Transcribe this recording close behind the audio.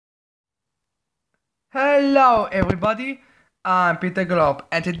Hello everybody, I'm Peter Globe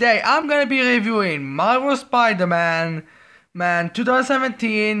and today I'm gonna be reviewing Marvel Spider-Man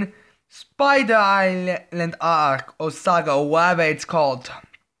 2017 Spider Island arc or saga or whatever it's called.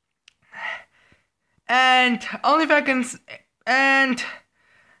 And only if I can and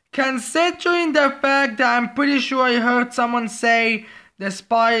considering the fact that I'm pretty sure I heard someone say the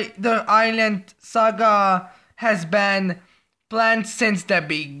Spider Island saga has been planned since the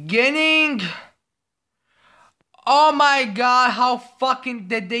beginning. Oh my god, how fucking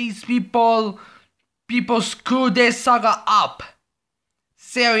did these people screw this saga up?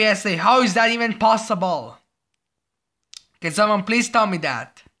 Seriously, how is that even possible? Can someone please tell me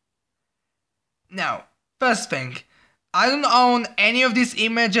that? Now, first thing, I don't own any of these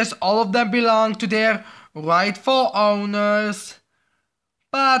images, all of them belong to their rightful owners.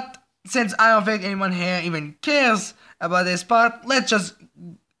 But since I don't think anyone here even cares about this part, let's just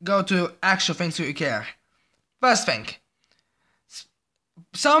go to actual things we care. First thing,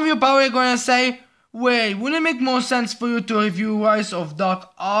 some of you probably gonna say, wait, wouldn't it make more sense for you to review Rise of Dark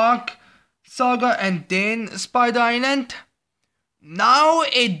Arc saga and then Spider Island? No,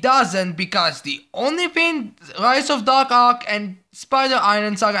 it doesn't, because the only thing Rise of Dark Arc and Spider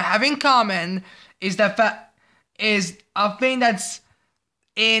Island saga have in common is is a thing that's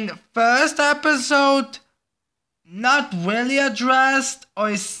in first episode not really addressed, or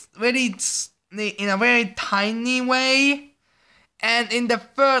is really in a very tiny way, and in the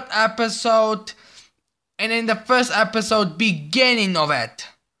third episode and in the first episode beginning of it.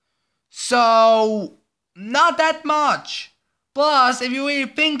 So not that much. Plus, if you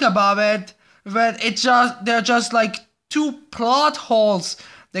really think about it, that they're just like two plot holes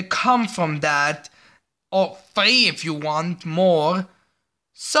that come from that, or three if you want more.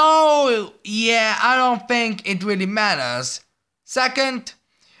 So yeah, I don't think it really matters. Second,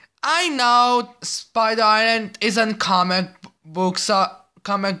 I know Spider Island isn't comic book.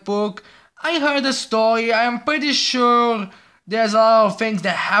 I heard the story. I am pretty sure there's a lot of things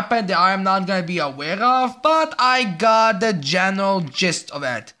that happen that I am not gonna be aware of, but I got the general gist of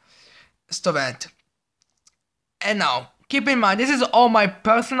it. And now, keep in mind, this is all my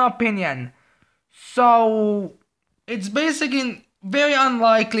personal opinion. So it's basically very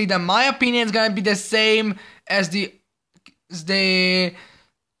unlikely that my opinion is gonna be the same as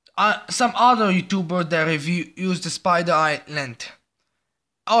some other YouTuber that reviews the Spider Island.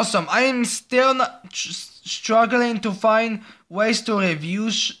 Awesome. I am still not struggling to find ways to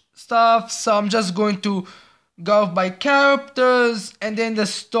review stuff, so I'm just going to go by characters and then the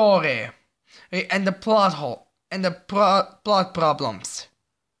story and the plot hole and the plot problems.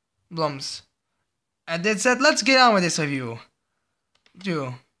 And that's it. Let's get on with this review.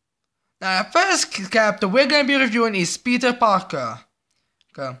 Now, the first character we're gonna be reviewing is Peter Parker.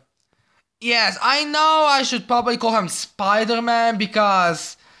 Okay. Yes, I know I should probably call him Spider-Man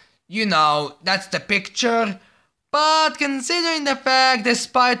because, you know, that's the picture. But considering the fact that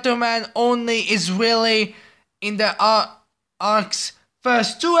Spider-Man only is really in the arc's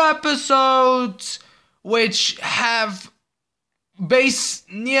first two episodes, which have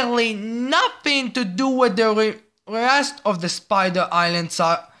nearly nothing to do with the rest of the Spider Island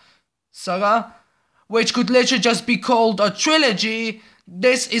saga, which could literally just be called a trilogy.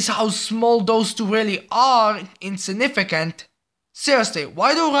 This is how small those two really are, insignificant. Seriously,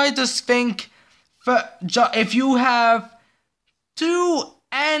 why do writers think if you have two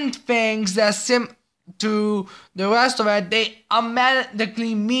end things that are to the rest of it, they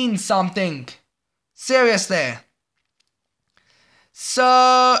automatically mean something? Seriously.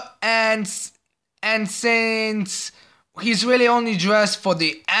 So, and since he's really only dressed for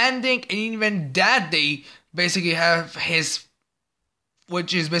the ending, and even that they basically have his,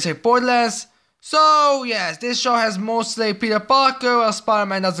 which is basically pointless. So yes, this show has mostly Peter Parker while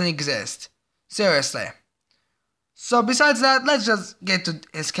Spider-Man doesn't exist. Seriously. So besides that, let's just get to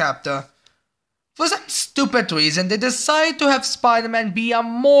his character. For some stupid reason, they decided to have Spider-Man be a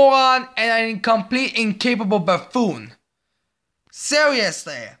moron and a complete incapable buffoon.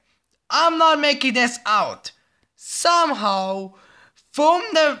 Seriously, I'm not making this out. Somehow, from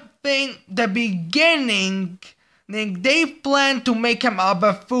the beginning, they plan to make him a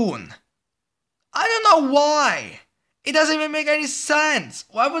buffoon. I don't know why. It doesn't even make any sense.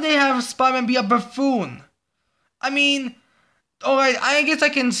 Why would they have Spider-Man be a buffoon? I mean, alright, I guess I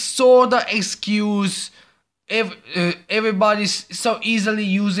can sorta excuse if everybody's so easily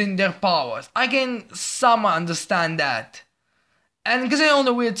using their powers. I can somewhat understand that. And because I know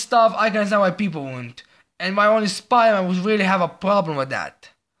the weird stuff, I can understand why people wouldn't. And why only Spider-Man would really have a problem with that.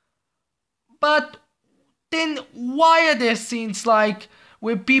 But then why are there scenes like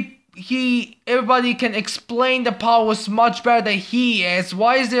with everybody can explain the powers much better than he is.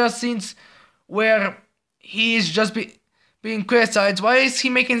 Why is there scenes where he is just being criticized? Why is he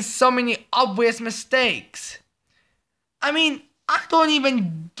making so many obvious mistakes? I mean, I don't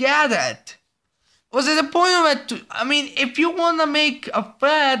even get it. Was it the point of it? If you wanna make a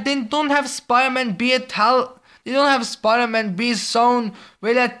threat, then don't have Spider-Man be You don't have Spider-Man be so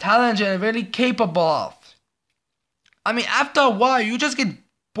really talented, really capable of. After a while, you just get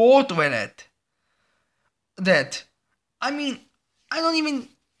bored with it. I don't even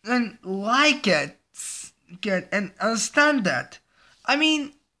like it, get and understand that.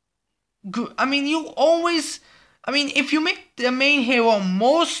 You always. If you make the main hero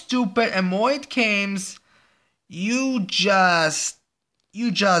more stupid and more it comes, you just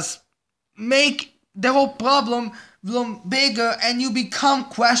make the whole problem bigger, and you become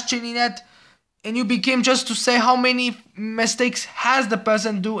questioning it, and you became just to say how many mistakes has the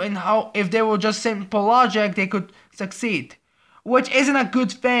person do, and how if they were just simple logic they could succeed, which isn't a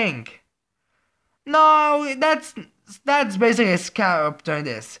good thing. No, that's basically a character in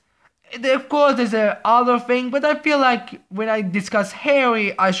this. Of course, there's a other thing, but I feel like when I discuss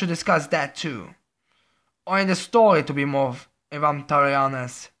Harry, I should discuss that too. Or in the story, to be more, if I'm totally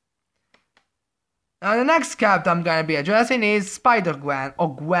honest. Now, the next character I'm gonna be addressing is Spider-Gwen,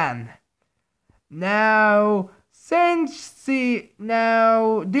 or Gwen. Now, the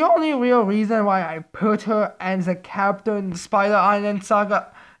only real reason why I put her as a character in the Spider Island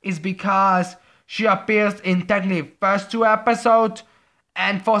saga is because she appears in technically first 2 episodes,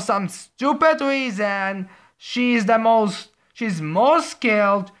 and for some stupid reason, she's more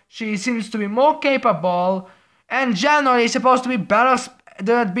skilled, she seems to be more capable, and generally supposed to be better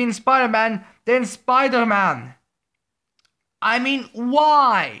at being Spider-Man than Spider-Man.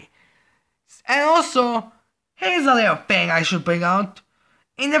 Why? And also, here's a little thing I should bring out.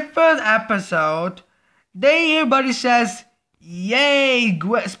 In the 3rd episode, everybody says, "Yay,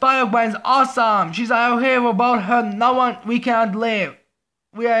 Spider-Gwen's awesome. She's our hero. About her, we cannot live.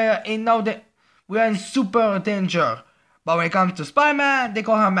 We are in super danger." But when it comes to Spider-Man, they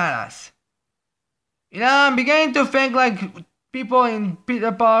call her menace. I'm beginning to think like people in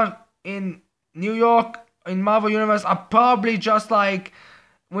Peter Park in New York in Marvel Universe are probably just like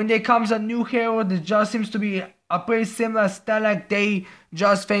when there comes a new hero that just seems to be a pretty similar aesthetic, they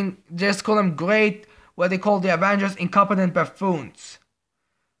just call them great, what they call the Avengers incompetent buffoons.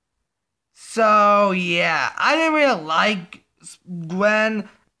 So yeah, I didn't really like Gwen,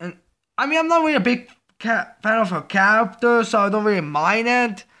 and I'm not really a big fan of her character, so I don't really mind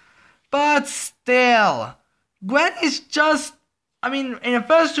it. But still, Gwen is just, in the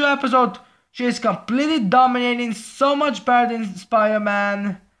first 2 episodes, she is completely dominating, so much better than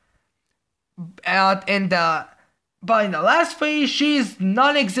Spider-Man. But in the last 3, she's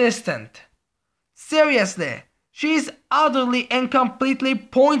non-existent. Seriously, she's utterly and completely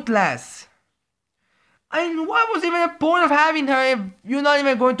pointless. What was even the point of having her if you're not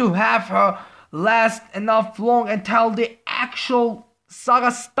even going to have her last enough long until the actual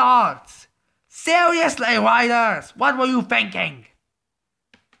saga starts? Seriously, writers, what were you thinking?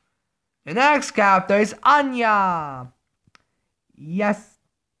 The next character is Anya. Yes,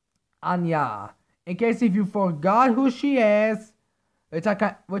 Anya. In case if you forgot who she is, which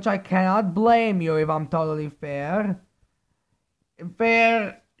I cannot blame you if I'm totally fair.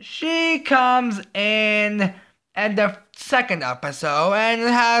 She comes in at the 2nd episode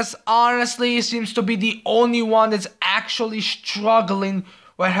and honestly seems to be the only one that's actually struggling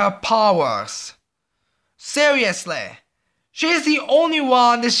with her powers. Seriously. She's the only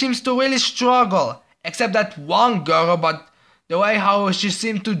one that seems to really struggle, except that one girl, but the way how she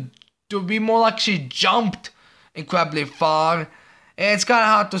seemed to be more like she jumped incredibly far, it's kinda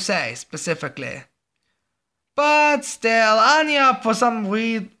hard to say specifically. But still, Anya, for some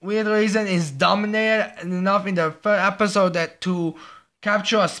weird reason, is dominated enough in the 3rd episode to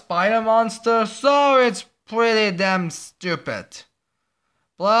capture a spider monster, so it's pretty damn stupid.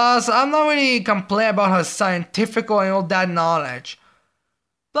 Plus, I'm not really complaining about her scientific and all that knowledge.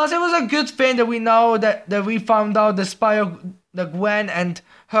 Plus, it was a good thing that we know that we found out the Gwen and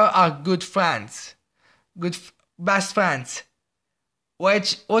her are good friends. Best friends.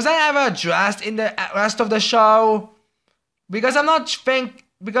 Which, was that ever addressed in the rest of the show? Because I'm not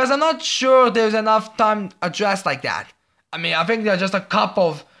sure there's enough time addressed like that. I think there's just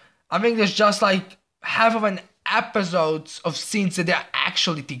there's just like half of an episodes of scenes that they're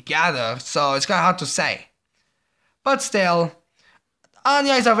actually together, so it's kind of hard to say. But still,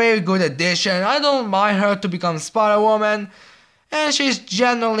 Anya is a very good addition. I don't mind her to become Spider-Woman, and she's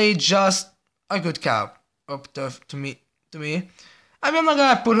generally just a good character to me. I mean, I'm not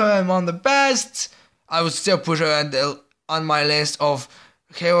gonna put her among the best. I would still put her on my list of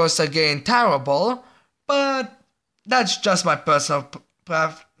heroes that are getting terrible, but that's just my personal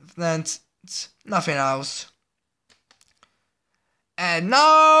preference, nothing else. And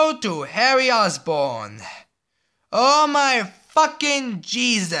now to Harry Osborn. Oh my fucking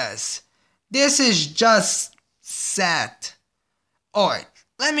Jesus. This is just sad. Alright,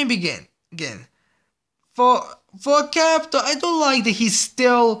 let me begin. For a character, I don't like that he's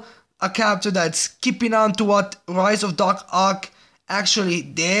still a character that's keeping on to what Rise of Doc Ock actually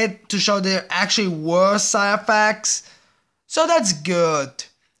did to show there actually were side effects. So that's good.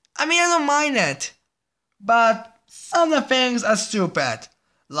 I mean, I don't mind it. But some of the things are stupid.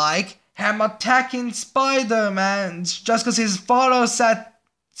 Like him attacking Spiderman just because his father said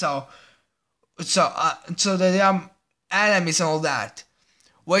so. So that they are enemies and all that.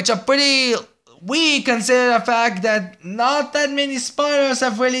 Which are pretty weak considering the fact that not that many spiders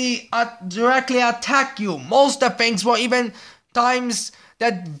have really directly attacked you. Most of the things were even times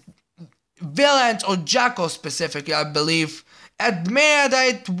that villains or jackals specifically, I believe, admit that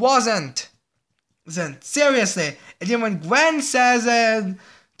it wasn't. Seriously. And then when Gwen says it,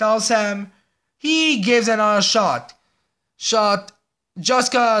 tells him, he gives another shot. Just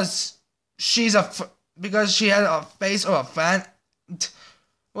cause because she had a face or a fan,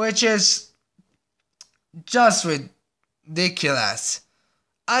 which is just ridiculous.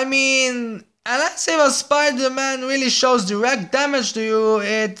 I mean, unless if a Spider-Man really shows direct damage to you,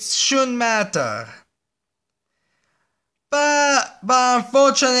 it shouldn't matter. But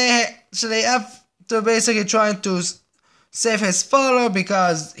unfortunately, after basically trying to save his father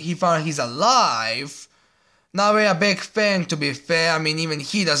because he found he's alive, not really a big thing to be fair, I mean even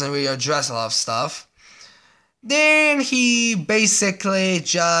he doesn't really address a lot of stuff. Then he basically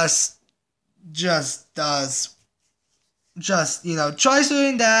tries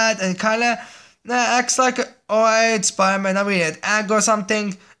doing that and kinda acts like, alright, Spider-Man, not really had anger or something,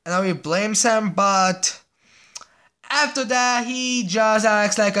 and not really blames him, but after that, he just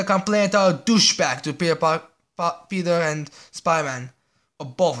acts like a complete douchebag to Peter and Spider-Man. Or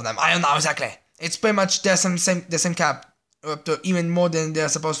both of them, I don't know exactly. It's pretty much the same character, even more than they're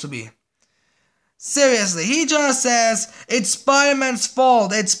supposed to be. Seriously, he just says, it's Spider-Man's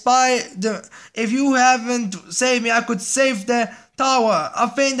fault, if you haven't saved me, I could save the tower. A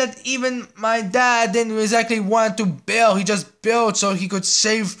thing that even my dad didn't exactly want to build, he just built so he could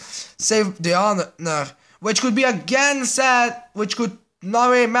save the honor. Which could be again sad, which could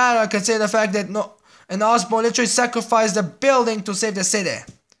not really matter considering the fact that an Osborn literally sacrificed the building to save the city.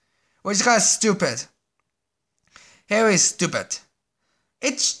 Which is kind of stupid. Harry is stupid.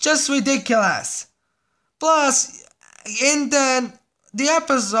 It's just ridiculous. Plus, in the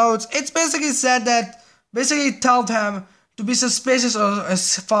episodes, it's basically said that, basically told him to be suspicious of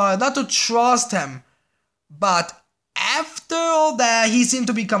his father, not to trust him. But after all that, he seemed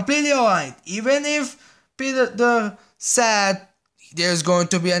to be completely alright. Even if Peter said there's going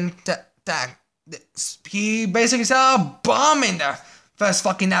to be an attack. He basically said a bomb in the first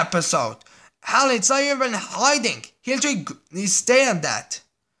fucking episode. Hell, it's not even hiding. He stayed on that.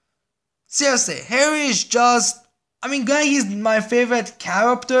 Seriously, Harry is just... I mean, granted, he's my favorite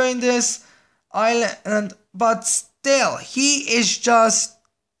character in this island, but still, he is just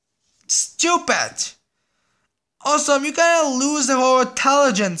stupid. Also, you gotta lose the whole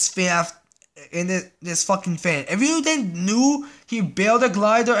intelligence thing in this fucking thing. If you didn't knew he built a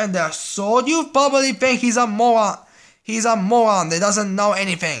glider and a sword, you probably think he's a moron. He's a moron that doesn't know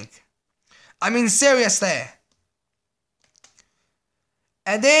anything. I mean, seriously.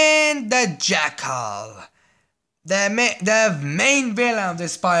 And then the Jackal. The main villain of the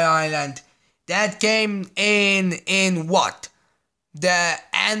Spider Island. That came in what? The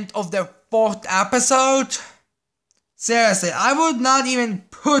end of the 4th episode? Seriously, I would not even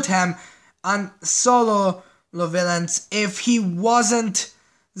put him on solo villains if he wasn't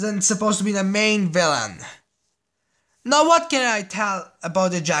supposed to be the main villain. Now what can I tell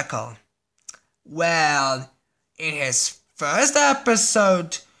about the Jackal? Well, in his first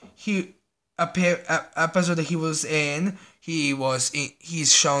episode he's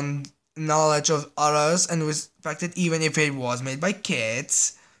shown knowledge of others and respected even if it was made by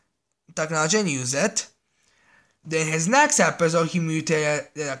kids, technology, and use it. Then his next episode, he mutated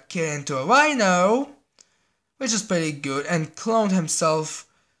a kid into a rhino, which is pretty good, and cloned himself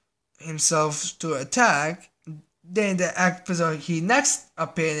to attack. Then the episode he next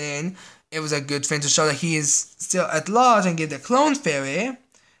appeared in, it was a good thing to show that he is still at large and get the clone theory.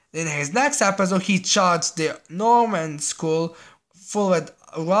 Then his next episode, he charged the Norman school full of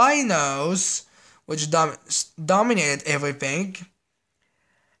rhinos, which dominated everything.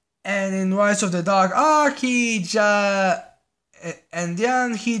 and in Rise of the Dark Ark, he just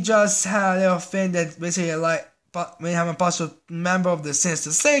had a little thing that basically made him a possible member of the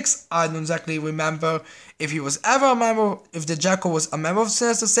Sinister Six. I don't exactly remember if he was ever a member, if the Jackal was a member of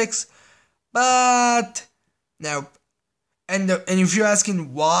Sinister Six, but no. And if you're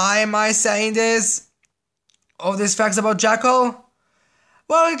asking why am I saying this, all these facts about Jackal,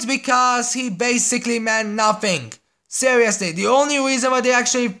 well, it's because he basically meant nothing. Seriously, the only reason why they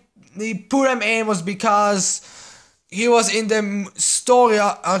put him in was because he was in the story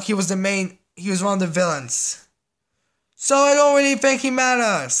arc, he was one of the villains. So I don't really think he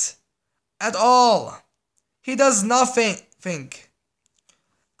matters. At all. He does nothing.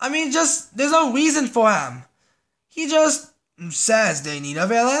 I mean, there's no reason for him. He just says they need a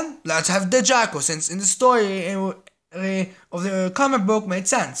villain, let's have the Jackal, since in the story of the comic book made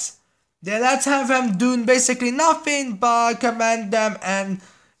sense. Then let's have him doing basically nothing but command them and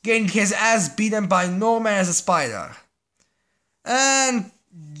getting his ass beaten by Norman as a spider. And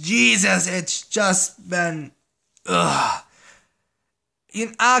Jesus, it's just been ugh.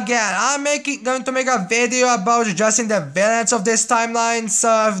 Again, I'm going to make a video about addressing the villains of this timeline, so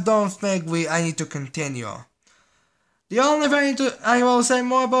I don't think I need to continue. The only thing I will say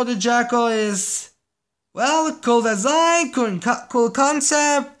more about the Jackal is, well, cool design, cool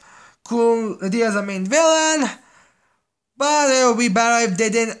concept, cool idea as a main villain, but it would be better if they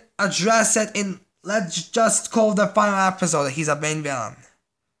didn't address it in, let's just call the final episode that he's a main villain.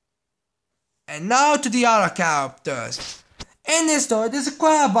 And now to the other characters. In this story, there's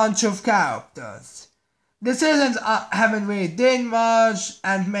quite a bunch of characters. The citizens haven't really done much,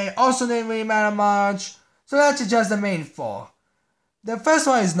 and May also didn't really matter much, so that's just the main four. The first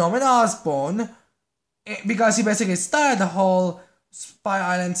one is Norman Osborn, because he basically started the whole Spider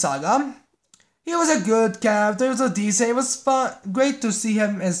Island saga. He was a good character, he was a decent, it was fun, great to see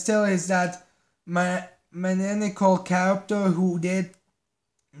him, and still is that maniacal character who did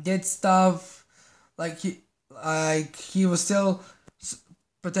stuff like he was still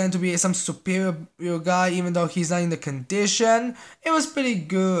pretend to be some superior guy even though he's not in the condition. It was pretty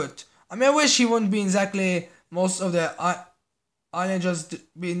good. I mean, I wish he wouldn't be exactly most of the island just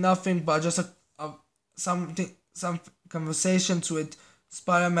be nothing but just some conversations with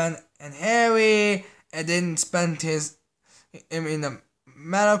Spider-Man and Harry, and then spend him in the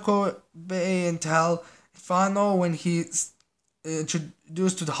medical bay until final when he's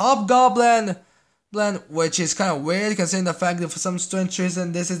introduced to the Hobgoblin, which is kind of weird considering the fact that for some strange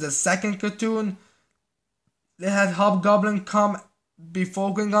reason this is the second cartoon they had Hobgoblin come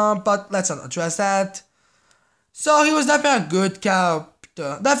before going on, but let's not address that. So he was definitely a good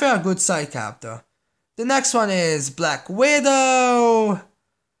character, definitely a good side character. The next one is Black Widow.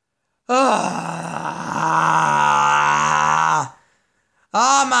 Oh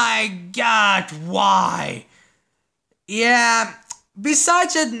my god, why? Yeah,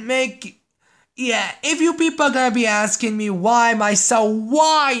 besides it if you people are gonna be asking me why am I so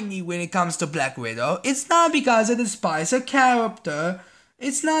whiny when it comes to Black Widow, it's not because I despise her character.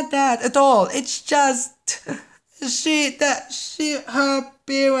 It's not that at all. It's just her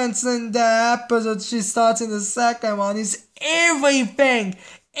appearance in the episode she starts in the second one is everything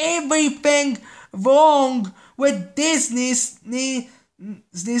wrong with Disney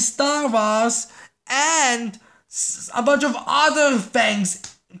Star Wars and a bunch of other things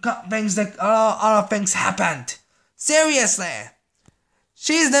happened. Seriously,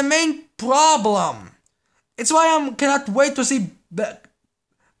 she's the main problem. It's why I cannot wait to see Black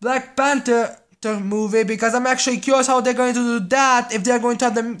Panther movie, because I'm actually curious how they're going to do that if they're going to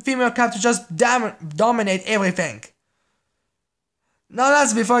have the female character just dominate everything. Now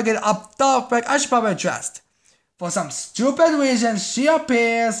that's before I get up topic, I should probably address. For some stupid reason, she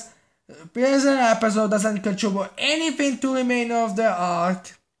appears in an episode, doesn't contribute anything to the remainder of the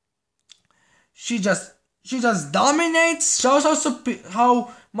arc. She just dominates, shows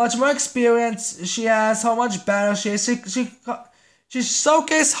how much more experience she has, how much better she is. She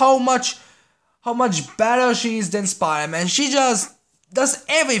showcases how much better she is than Spider-Man. She just does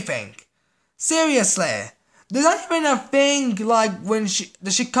everything. Seriously. There's not even a thing like when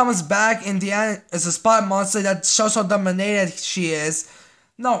she comes back in the end as a Spider monster that shows how dominated she is.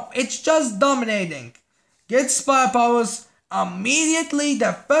 No, it's just dominating. Gets Spider powers immediately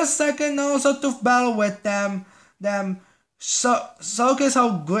the first second, knows how to battle with them. Showcase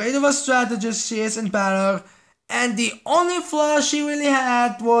how great of a strategist she is in battle. And the only flaw she really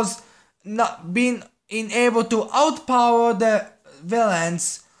had was not being able to outpower the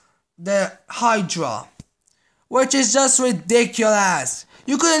villains, the Hydra. Which is just ridiculous.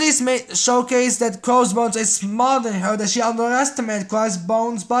 You could at least showcase that Crossbones is smarter than her, that she underestimated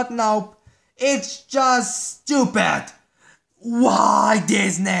Crossbones, but nope. It's just stupid. Why,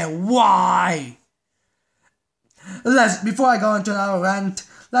 Disney? Why? Before I go into another rant,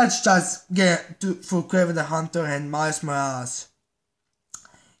 let's just get through Kraven the Hunter and Miles Morales.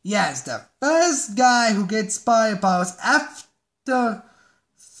 Yes, the first guy who gets spider powers after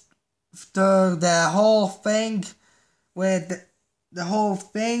the whole thing with the whole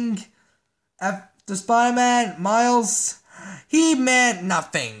thing after Spider-Man, Miles, he meant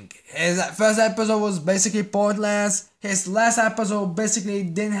nothing. His first episode was basically pointless. His last episode basically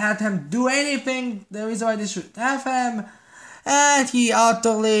didn't have him do anything. The reason why they should have him. And he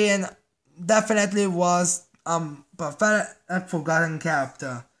utterly and definitely was pathetic and forgotten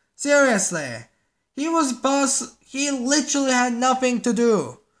character. Seriously. He literally had nothing to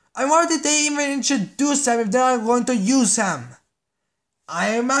do. And why did they even introduce him if they're not going to use him?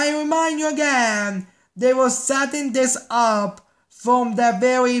 I might remind you again, they were setting this up from the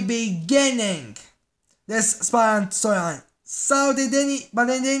very beginning. This Spider-Man storyline. So they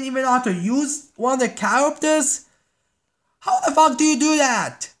didn't even know how to use one of the characters? How the fuck do you do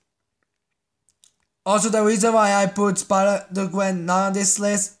that? Also, the reason why I put Spider-Gwen not on this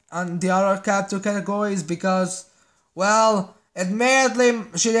list on the other character category is because, well, admittedly,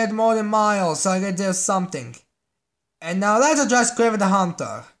 she did more than Miles, so I guess there's something. And now let's address Kraven the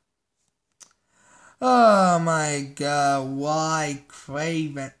Hunter. Oh my god, why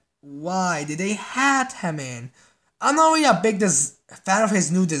Kraven? Why did they hat him in? I'm not really a big fan of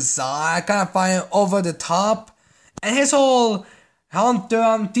his new design. I kind of find it over the top. And his whole Hunter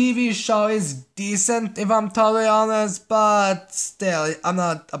on TV show is decent, if I'm totally honest, but still, I'm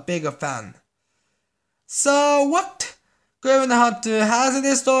not a bigger fan. So, what Kraven the Hunter has in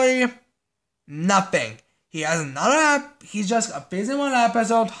this story? Nothing. He has another he just appears in one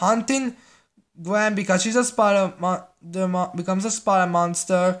episode hunting Gwen because she's a becomes a spider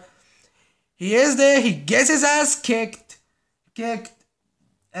monster. He is there, he gets his ass kicked,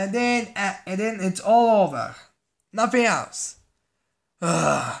 and then it's all over. Nothing else.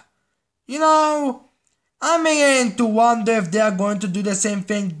 You know, I'm beginning to wonder if they're going to do the same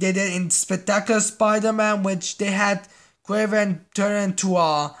thing they did in Spectacular Spider-Man, which they had Kraven turn into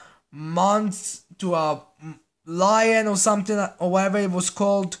a lion or something, or whatever it was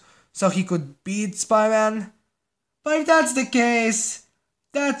called, so he could beat Spider-Man. But if that's the case,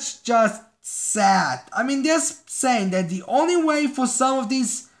 that's just sad. I mean, they're saying that the only way for some of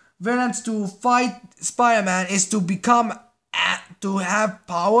these villains to fight Spider-Man is to to have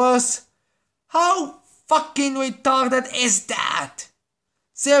powers. How fucking retarded is that?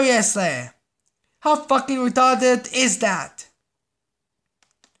 Seriously, how fucking retarded is that?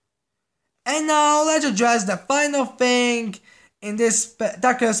 And now let's address the final thing in this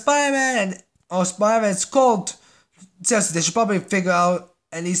Spectacular Spider-Man or Spider-Man's called. Seriously, they should probably figure out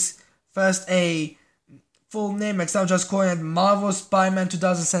at least first a full name instead of just calling it Marvel Spider-Man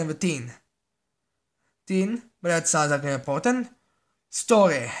 2017. But that sounds like an important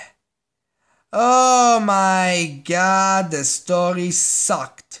story. Oh my god, the story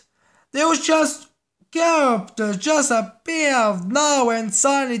sucked. There was just characters just appear out of nowhere and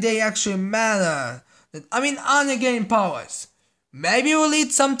suddenly they actually matter. I mean, Anya getting powers. Maybe we'll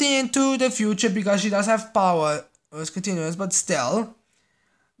lead something into the future because she does have power. It was continuous, but still.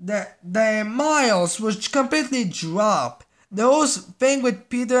 The Miles was completely dropped. The whole thing with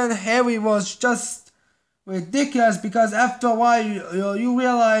Peter and Harry was just ridiculous because after a while you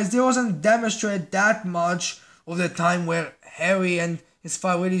realize there wasn't demonstrated that much of the time where Harry and his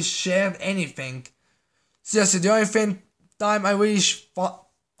father really shared anything. Seriously, the only time I really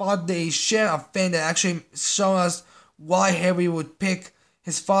thought they shared a thing that actually showed us why Harry would pick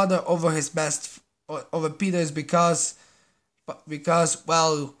his father over over Peter is because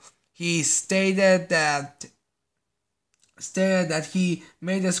well, he stated that he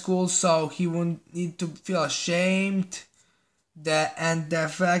made the school so he wouldn't need to feel ashamed, and the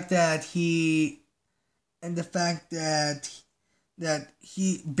fact that he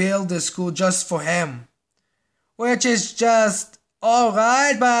built the school just for him, which is just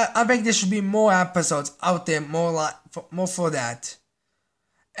alright, but I think there should be more episodes out there, more for that.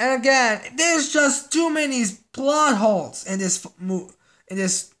 And again, there's just too many plot holes in this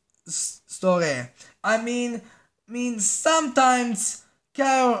story. I mean, sometimes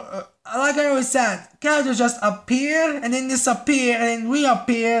like I always said, characters just appear and then disappear and then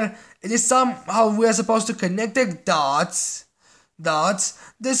reappear. It is somehow we're supposed to connect the dots.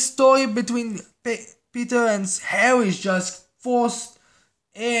 The story between Peter and Harry is just forced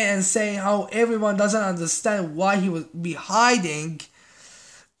in and saying how everyone doesn't understand why he would be hiding.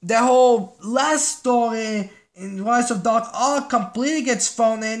 the whole last story in Rise of Dark Ark completely gets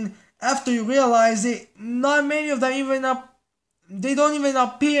thrown in after you realize it. Not many of them they don't even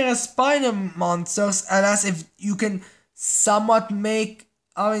appear as spider monsters, unless if you can somewhat make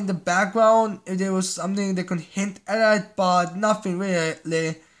out in the background if there was something they could hint at it, but nothing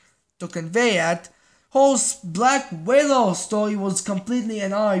really to convey it. Whole Black Widow story was completely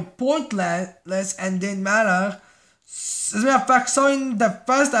and utterly pointless and didn't matter. As a matter of fact, so in the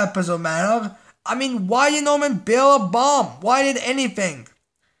first episode mattered. I mean, why did Norman build a bomb? Why did anything?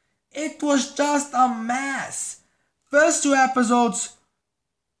 It was just a mess. First two episodes,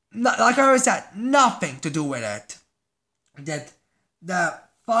 like I already said, nothing to do with it.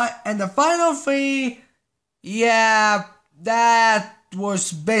 And the final three, yeah, that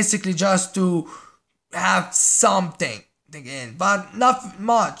was basically just to have something again, but not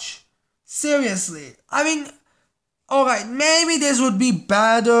much. Seriously, I mean, alright, maybe this would be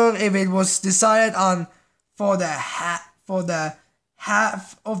better if it was decided on for the half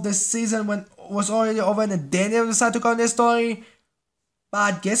of the season when it was already over and then they decided to go on this story.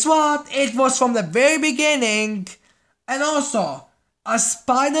 But guess what? It was from the very beginning. And also, a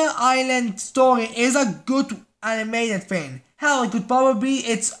Spider Island story is a good animated thing. Hell, it could probably be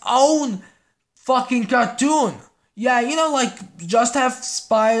its own fucking cartoon. Yeah, you know, like, just have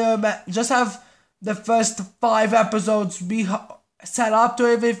Spider-Man, just have the first 5 episodes be set up to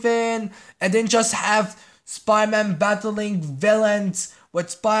everything, and then just have Spider-Man battling villains with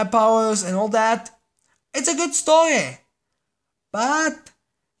spider powers and all that. It's a good story. But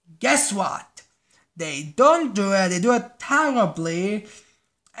guess what? They don't do it, they do it terribly,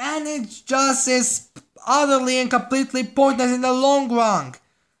 and it just is utterly and completely pointless in the long run.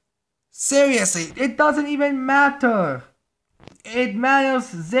 Seriously, it doesn't even matter. It matters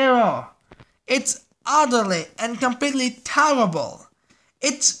zero. It's utterly and completely terrible.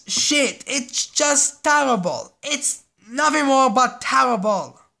 It's shit. It's just terrible. It's nothing more but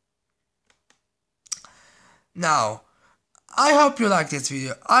terrible. Now, I hope you like this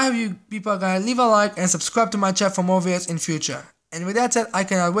video. I hope you people are gonna leave a like and subscribe to my channel for more videos in future. And with that said, I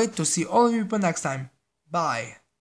cannot wait to see all of you people next time. Bye.